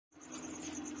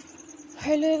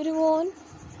Hello everyone,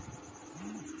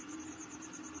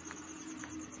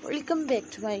 welcome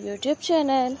back to my YouTube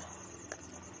channel.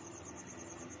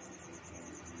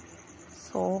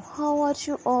 So how are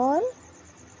you all?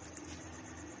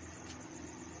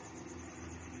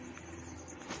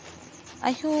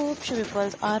 I hope you people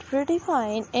are pretty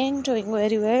fine and doing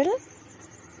very well.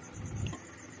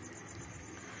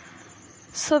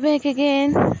 So back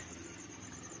again,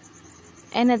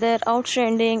 another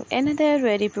outstanding, another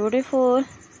very beautiful,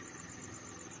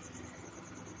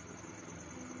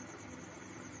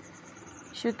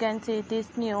 you can see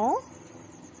this new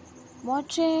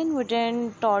modern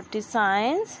wooden dot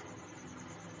designs,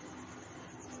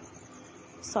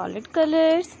 solid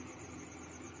colors,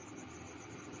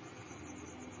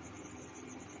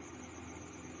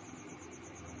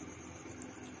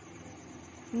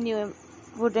 new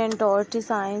wooden dot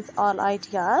designs, all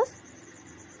ideas.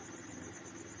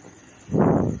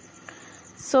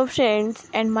 So friends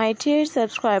and my dear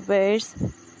subscribers,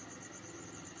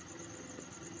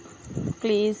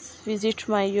 please visit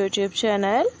my YouTube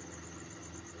channel,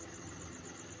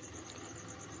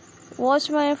 watch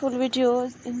my full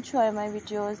videos, enjoy my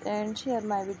videos and share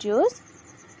my videos.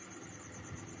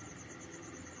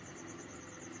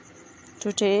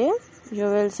 Today you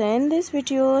will see in these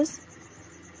videos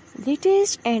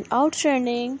latest and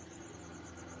outstanding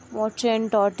modern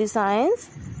dot designs.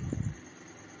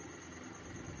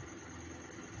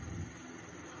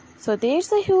 So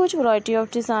there's a huge variety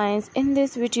of designs in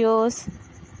these videos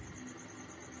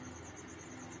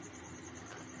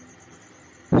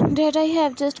that I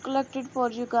have just collected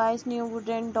for you guys. New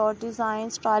wooden dot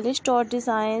designs, stylish dot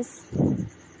designs,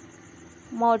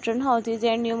 modern houses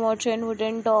and new modern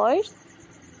wooden doors.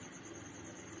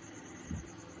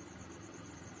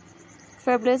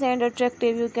 Fabulous and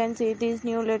attractive, you can see these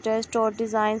new latest dot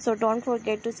designs. So don't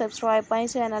forget to subscribe my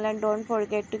channel and don't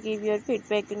forget to give your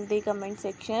feedback in the comment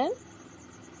section.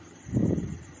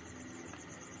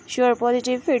 Your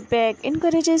positive feedback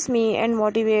encourages me and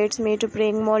motivates me to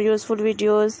bring more useful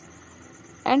videos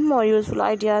and more useful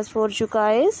ideas for you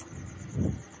guys.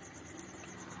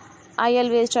 I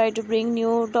always try to bring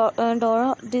new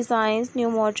door designs,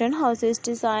 new modern houses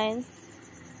designs,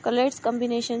 colors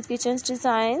combinations, kitchens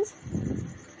designs.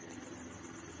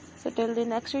 So till the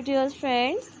next videos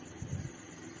friends,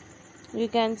 you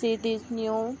can see these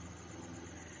new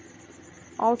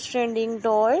outstanding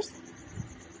doors.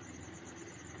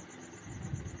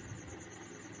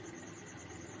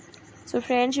 So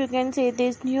friends, you can see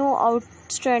these new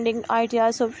outstanding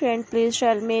ideas. So friends, please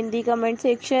tell me in the comment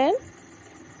section.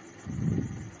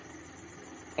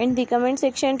 In the comment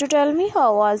section to tell me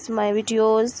how was my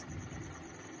videos.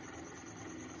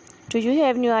 Do you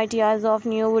have new ideas of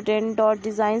new wooden dot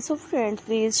designs? So friends,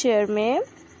 please share me.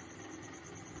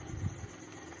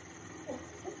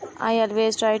 I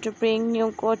always try to bring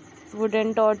new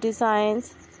wooden dot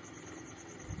designs.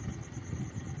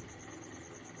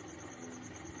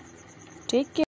 Take care.